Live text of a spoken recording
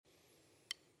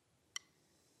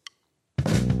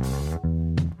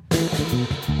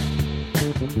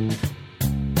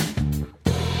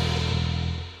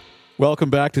Welcome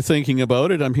back to Thinking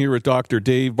About It. I'm here with Dr.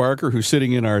 Dave Barker, who's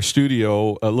sitting in our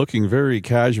studio looking very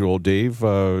casual. Dave,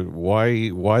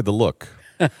 why the look?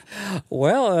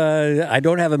 Well, I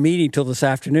don't have a meeting till this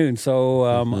afternoon, so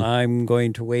I'm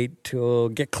going to wait till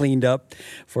get cleaned up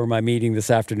for my meeting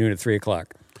this afternoon at 3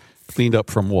 o'clock. Cleaned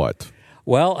up from what?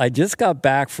 Well, I just got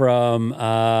back from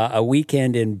a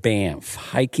weekend in Banff,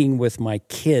 hiking with my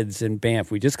kids in Banff.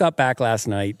 We just got back last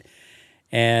night.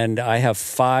 And I have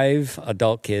 5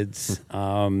 adult kids,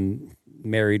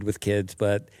 married with kids.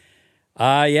 But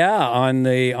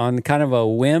on kind of a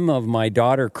whim of my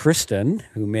daughter Kristen,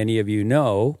 who many of you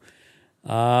know,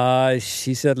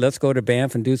 she said, "Let's go to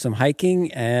Banff and do some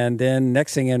hiking." And then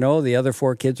next thing you know, the other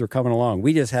 4 kids were coming along.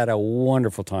 We just had a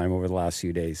wonderful time over the last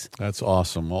few days. That's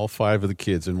awesome. All 5 of the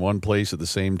kids in one place at the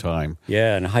same time.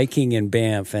 Yeah, and hiking in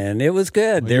Banff, and it was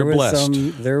good. Well,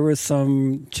 there was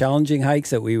some challenging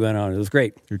hikes that we went on. It was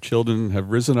great. Your children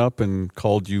have risen up and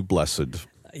called you blessed.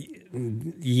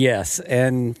 Yes,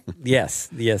 and yes,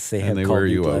 they have called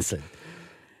me blessed.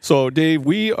 So, Dave,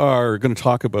 we are going to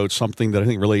talk about something that I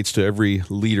think relates to every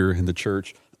leader in the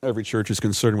church. Every church is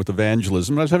concerned with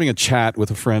evangelism. I was having a chat with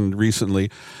a friend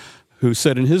recently who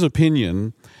said, in his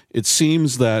opinion, it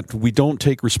seems that we don't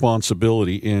take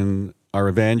responsibility in our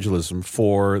evangelism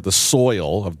for the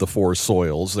soil of the 4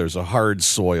 soils. There's a hard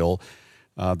soil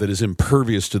that is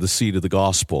impervious to the seed of the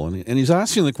gospel. And he's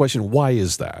asking the question, why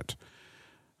is that?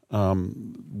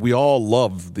 We all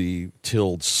love the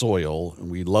tilled soil,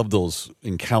 and we love those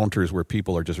encounters where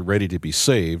people are just ready to be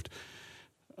saved.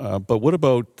 But what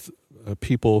about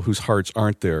people whose hearts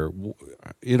aren't there?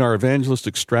 In our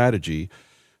evangelistic strategy,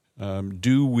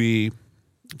 do we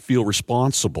feel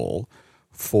responsible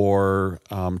for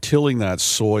tilling that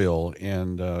soil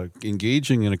and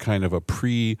engaging in a kind of a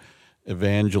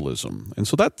pre-evangelism? And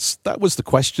so that was the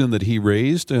question that he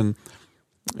raised, and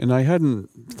I hadn't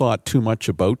thought too much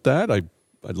about that.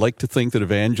 I'd like to think that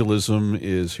evangelism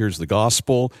is, here's the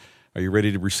gospel. Are you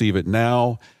ready to receive it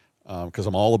now? Because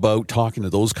I'm all about talking to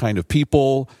those kind of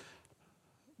people.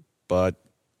 But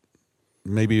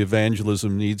maybe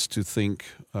evangelism needs to think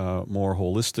more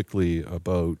holistically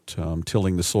about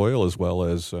tilling the soil as well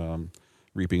as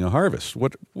reaping a harvest.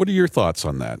 What are your thoughts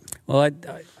on that? Well, I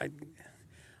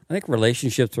think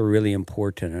relationships are really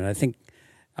important, and I think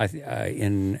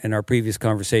in our previous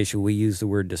conversation, we used the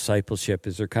word discipleship.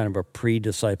 Is there kind of a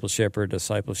pre-discipleship or a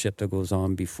discipleship that goes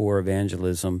on before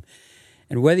evangelism?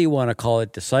 And whether you want to call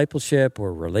it discipleship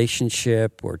or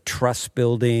relationship or trust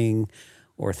building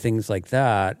or things like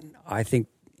that, I think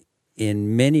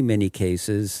in many, many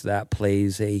cases that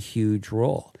plays a huge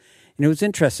role. And it was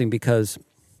interesting because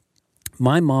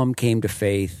my mom came to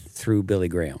faith through Billy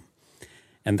Graham.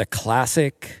 And the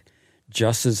classic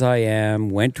 "Just as I am,"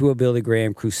 went to a Billy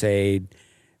Graham crusade,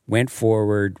 went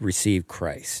forward, received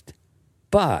Christ.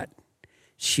 But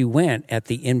she went at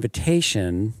the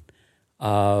invitation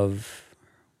of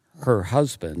her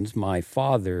husband's, my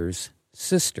father's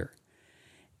sister.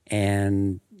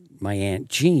 And my Aunt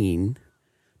Jean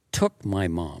took my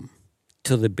mom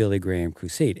to the Billy Graham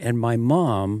crusade. And my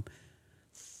mom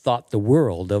thought the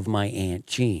world of my Aunt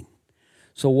Jean.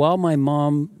 So while my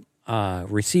mom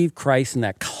received Christ in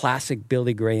that classic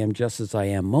Billy Graham "Just as I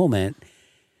am" moment,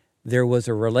 there was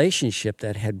a relationship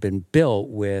that had been built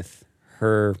with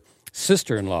her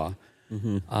sister-in-law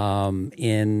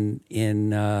in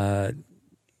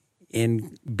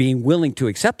being willing to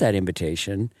accept that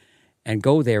invitation and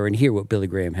go there and hear what Billy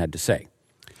Graham had to say.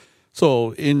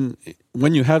 So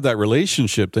when you have that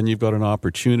relationship, then you've got an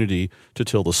opportunity to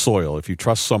till the soil. If you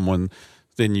trust someone,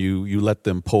 then you let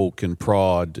them poke and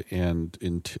prod and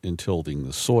in tilling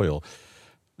the soil.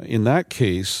 In that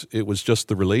case, it was just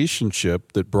the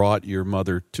relationship that brought your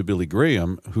mother to Billy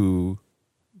Graham, who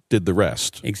did the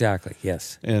rest. Exactly,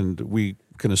 yes. And we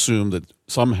can assume that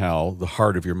somehow the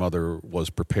heart of your mother was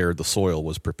prepared, the soil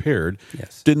was prepared.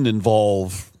 Yes. Didn't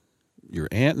involve your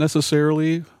aunt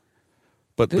necessarily,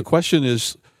 but the question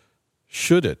is,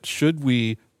 should it? Should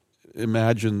we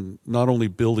imagine not only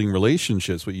building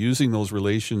relationships, but using those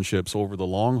relationships over the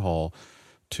long haul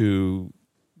to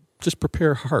just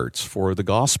prepare hearts for the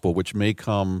gospel, which may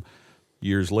come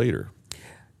years later?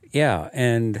 Yeah,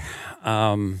 and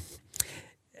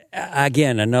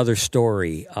again, another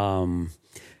story. A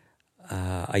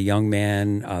young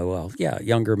man,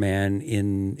 younger man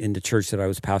in the church that I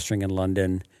was pastoring in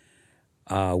London,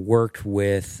 worked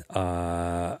with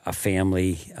a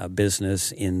family, a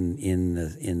business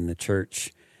in the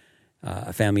church,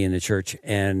 a family in the church,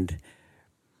 and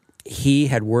he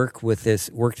had worked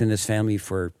in this family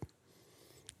for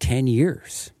 10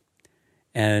 years,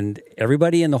 And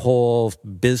everybody in the whole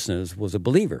business was a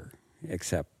believer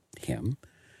except him.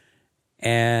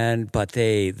 But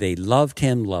they loved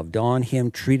him, loved on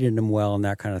him, treated him well, and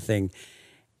that kind of thing.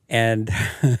 And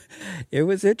it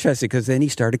was interesting because then he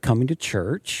started coming to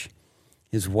church.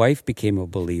 His wife became a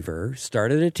believer,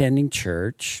 started attending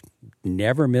church,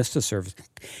 never missed a service,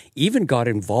 even got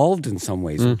involved in some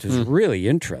ways, which is really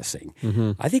interesting.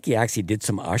 I think he actually did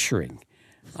some ushering.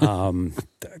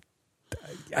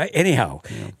 Anyhow,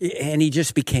 and he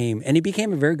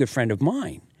became a very good friend of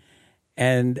mine.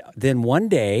 And then one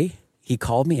day he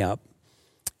called me up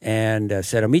and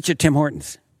said, "I'll meet you at Tim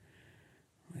Hortons."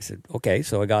 I said, "Okay."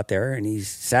 So I got there and he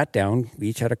sat down, we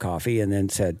each had a coffee, and then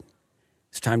said,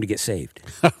 "It's time to get saved."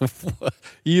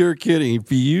 You're kidding.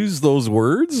 If you use those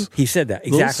words? He said that.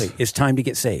 Exactly. It's time to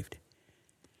get saved.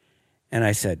 And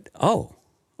I said, "Oh,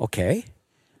 okay.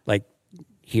 Like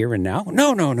here and now?"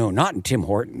 No, not in Tim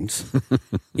Hortons.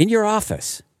 In your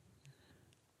office.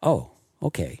 "Oh,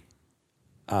 okay.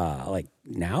 Like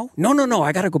now?" No.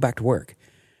 I got to go back to work.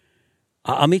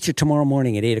 I'll meet you tomorrow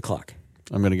morning at 8 o'clock.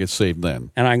 I'm going to get saved then.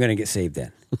 And I'm going to get saved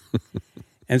then.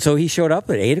 And so he showed up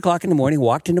at 8 o'clock in the morning,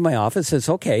 walked into my office, says,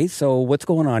 "Okay, so what's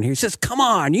going on here?" He says, "Come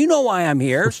on, you know why I'm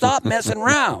here. Stop messing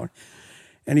around."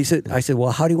 And I said,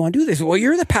 "Well, how do you want to do this?" "Well,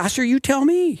 you're the pastor. You tell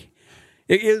me."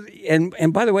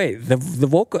 And by the way,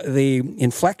 the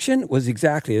inflection was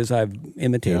exactly as I've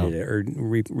imitated it or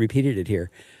repeated it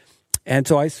here. And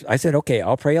so I said, "Okay,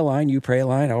 I'll pray a line, you pray a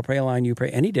line, I'll pray a line, you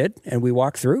pray." And he did. And we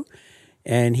walked through.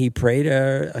 And he prayed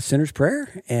a sinner's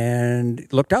prayer and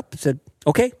looked up and said,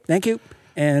 "Okay, thank you."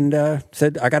 And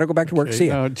said, "I got to go back to work. See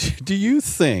you." Now, do you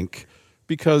think,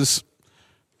 because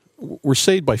we're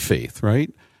saved by faith,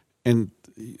 right? And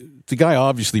the guy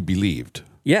obviously believed.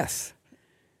 Yes.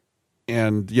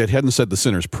 And yet hadn't said the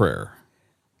sinner's prayer.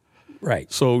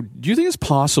 Right. So do you think it's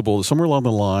possible that somewhere along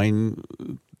the line,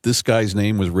 this guy's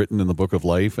name was written in the book of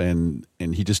life and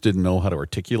he just didn't know how to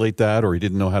articulate that, or he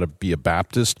didn't know how to be a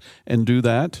Baptist and do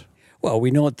that? Well,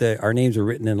 we know that our names are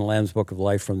written in the Lamb's Book of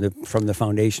Life from the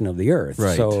foundation of the earth.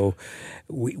 Right. So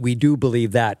we do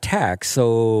believe that text.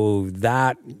 So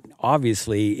that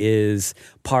obviously is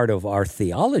part of our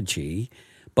theology.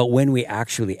 But when we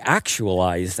actually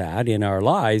actualize that in our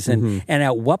lives, and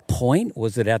at what point?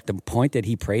 Was it at the point that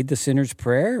he prayed the sinner's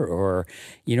prayer, or,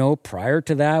 prior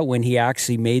to that, when he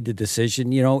actually made the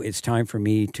decision, it's time for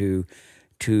me to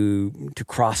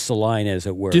cross the line, as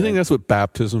it were? Do you think that's what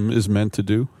baptism is meant to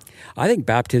do? I think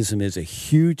baptism is a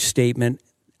huge statement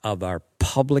of our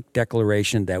public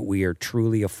declaration that we are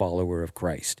truly a follower of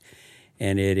Christ.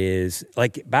 And it is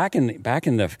like back in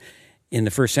the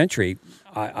first century,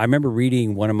 I remember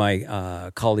reading one of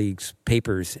my colleagues'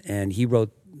 papers, and he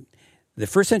wrote, the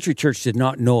first century church did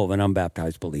not know of an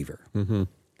unbaptized believer. Mm-hmm.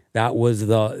 That was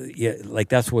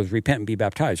that's what was repent and be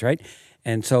baptized, right?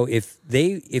 And so if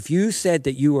you said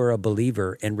that you were a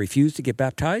believer and refused to get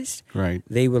baptized, right,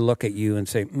 they would look at you and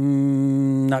say,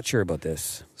 "Not sure about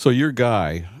this." So your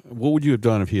guy, what would you have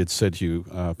done if he had said to you,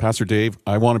 "Pastor Dave,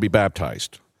 I want to be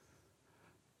baptized"?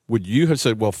 Would you have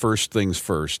said, "Well, first things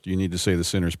first, you need to say the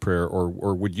sinner's prayer,"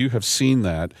 or would you have seen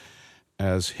that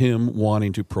as him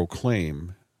wanting to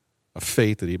proclaim a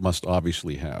faith that he must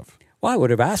obviously have? Well, I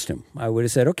would have asked him. I would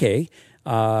have said, "Okay,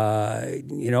 tell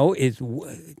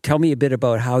me a bit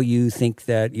about how you think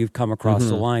that you've come across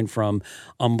the line from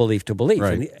unbelief to belief."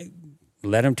 Right. And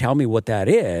let him tell me what that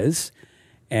is,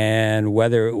 and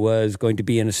whether it was going to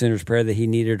be in a sinner's prayer that he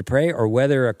needed to pray, or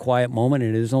whether a quiet moment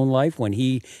in his own life when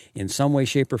he, in some way,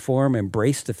 shape, or form,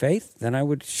 embraced the faith. Then I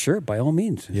would, sure, by all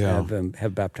means,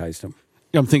 have baptized him.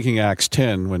 I'm thinking Acts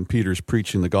 10 when Peter's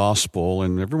preaching the gospel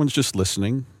and everyone's just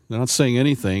listening. They're not saying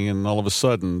anything, and all of a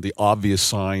sudden, the obvious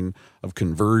sign of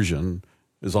conversion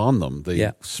is on them.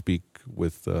 They speak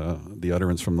with the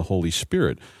utterance from the Holy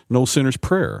Spirit. No sinner's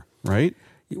prayer, right?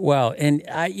 Well, and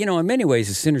in many ways,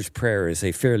 the sinner's prayer is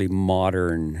a fairly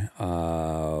modern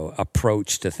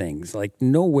approach to things. Like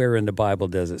nowhere in the Bible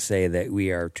does it say that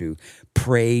we are to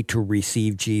pray to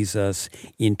receive Jesus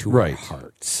into our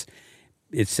hearts.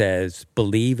 It says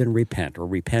believe and repent, or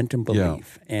repent and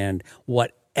believe, and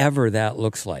whatever that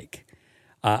looks like.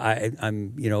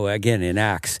 I'm again in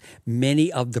Acts,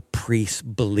 many of the priests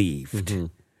believed. Mm-hmm.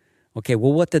 Okay,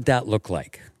 well, what did that look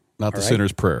like? Not the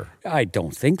sinner's prayer. I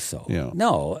don't think so. Yeah.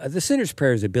 No, the sinner's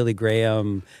prayer is a Billy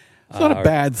Graham. It's not a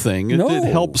bad thing. It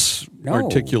helps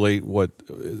articulate what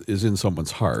is in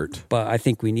someone's heart. But I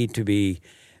think we need to be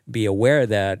aware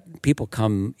that people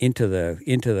come into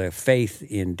the faith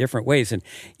in different ways. And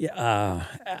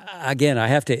again, I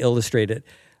have to illustrate it.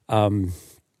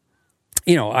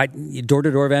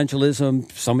 door-to-door evangelism,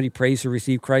 somebody prays to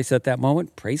receive Christ at that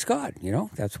moment, praise God,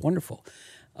 that's wonderful.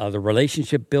 The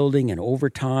relationship building and over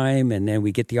time, and then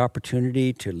we get the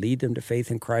opportunity to lead them to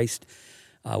faith in Christ,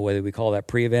 whether we call that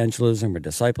pre-evangelism or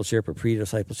discipleship or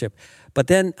pre-discipleship. But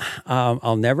then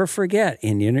I'll never forget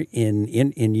in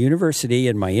university,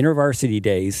 in my InterVarsity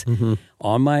days,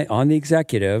 on the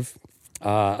executive,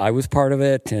 I was part of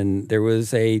it, and there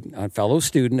was a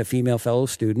female fellow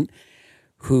student,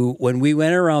 who, when we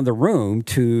went around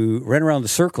the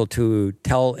circle to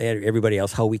tell everybody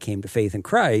else how we came to faith in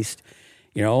Christ,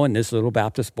 and this little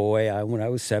Baptist boy, when I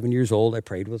was 7 years old, I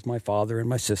prayed with my father and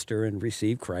my sister and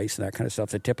received Christ and that kind of stuff,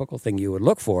 the typical thing you would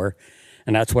look for.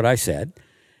 And that's what I said.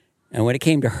 And when it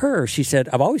came to her, she said,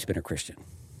 I've always been a Christian.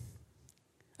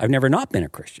 I've never not been a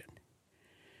Christian.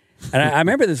 And I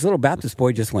remember this little Baptist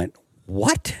boy just went,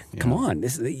 what? Yeah. Come on.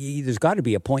 There's got to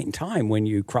be a point in time when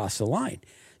you cross the line.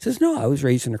 He says, no, I was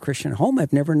raised in a Christian home.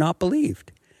 I've never not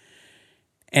believed.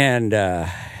 And the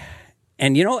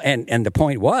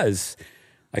point was,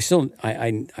 I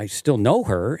still know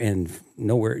her and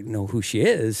know who she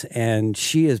is, and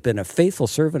she has been a faithful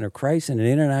servant of Christ in an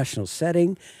international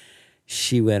setting.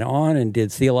 She went on and did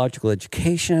theological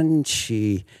education.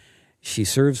 She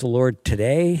serves the Lord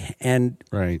today,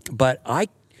 but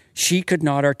she could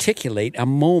not articulate a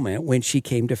moment when she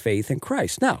came to faith in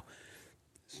Christ. Now,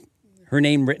 her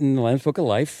name written in the Lamb's Book of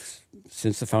Life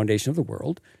since the foundation of the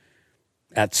world.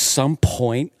 At some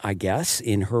point, I guess,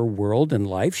 in her world and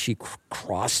life, she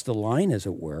crossed the line, as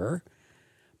it were.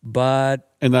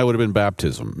 And that would have been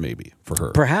baptism, maybe, for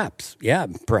her. Perhaps, yeah.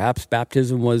 Perhaps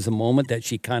baptism was the moment that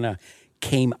she kind of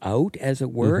came out, as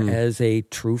it were, as a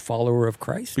true follower of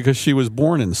Christ. Because she was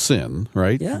born in sin,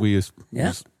 right? Yeah. We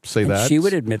say that. She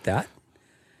would admit that.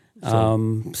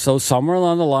 So somewhere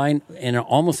along the line, in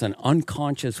almost an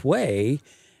unconscious way,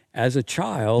 as a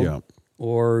child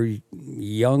or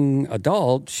young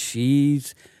adult,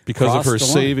 because of her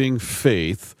saving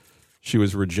faith, she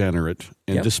was regenerate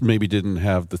and just maybe didn't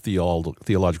have the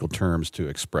theological terms to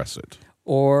express it.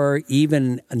 Or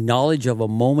even a knowledge of a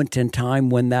moment in time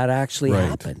when that actually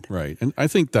happened. Right. And I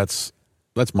think that's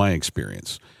my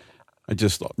experience. I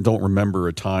just don't remember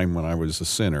a time when I was a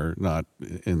sinner, not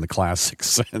in the classic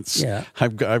sense. Yeah.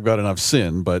 I've got enough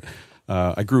sin, but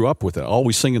I grew up with it,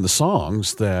 always singing the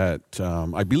songs that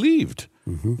I believed.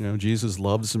 Jesus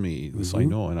loves me, this I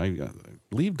know, and I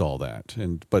believed all that.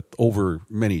 But over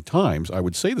many times, I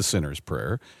would say the sinner's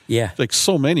prayer, like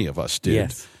so many of us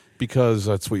did, because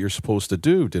that's what you're supposed to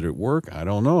do. Did it work? I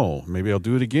don't know. Maybe I'll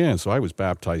do it again. So I was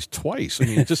baptized twice. I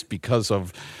mean, just because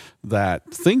of that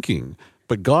thinking.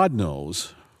 But God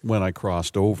knows when I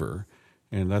crossed over,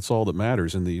 and that's all that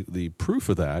matters. And the proof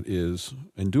of that is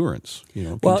endurance,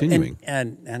 continuing.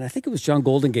 And I think it was John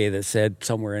Goldingay that said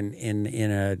somewhere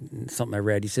in something I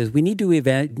read, he says, we need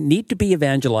to be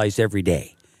evangelized every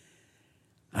day.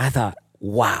 I thought,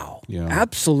 wow,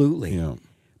 absolutely. Yeah.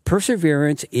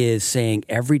 Perseverance is saying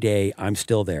every day, I'm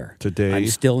still there. Today, I'm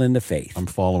still in the faith. I'm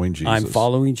following Jesus. I'm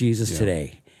following Jesus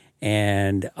today.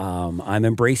 And I'm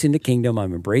embracing the kingdom.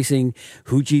 I'm embracing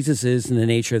who Jesus is and the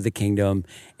nature of the kingdom.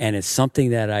 And it's something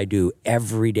that I do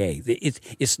every day.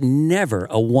 It's never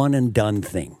a one and done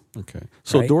thing. Okay.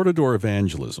 So door-to-door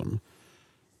evangelism,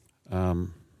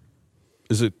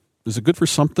 is it good for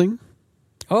something?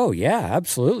 Oh, yeah,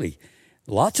 absolutely.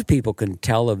 Lots of people can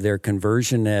tell of their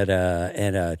conversion at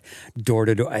a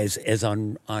door-to-door as it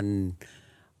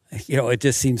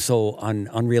just seems so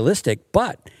unrealistic.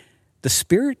 But the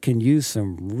Spirit can use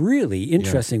some really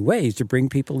interesting ways to bring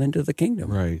people into the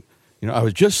kingdom. Right. I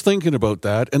was just thinking about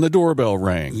that, and the doorbell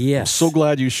rang. Yes. I'm so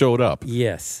glad you showed up.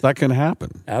 Yes. That can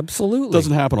happen. Absolutely. It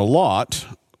doesn't happen a lot,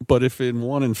 but if in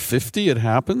 1 in 50 it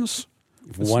happens...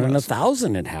 1 in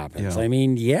 1,000 it happens. Yeah. I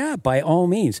mean, by all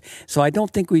means. So I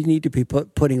don't think we need to be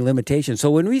putting limitations. So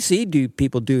when we see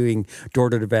people doing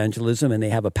door-to-door evangelism and they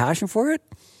have a passion for it,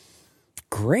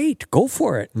 great, go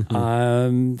for it.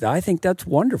 I think that's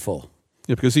wonderful.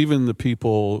 Yeah, because even the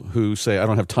people who say, I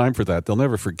don't have time for that, they'll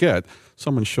never forget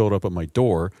someone showed up at my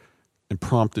door and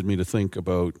prompted me to think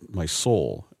about my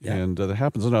soul. Yeah. And that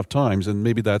happens enough times, and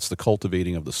maybe that's the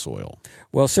cultivating of the soil.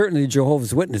 Well, certainly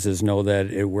Jehovah's Witnesses know that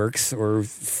it works, or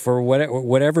for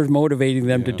whatever's motivating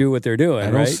them to do what they're doing. I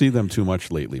don't see them too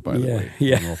much lately, by the way.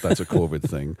 Yeah. I don't know if that's a COVID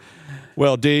thing.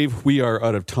 Well, Dave, we are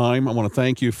out of time. I want to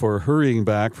thank you for hurrying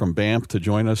back from Banff to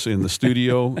join us in the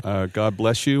studio. God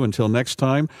bless you. Until next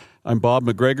time, I'm Bob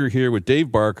McGregor here with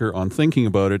Dave Barker on Thinking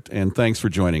About It, and thanks for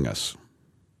joining us.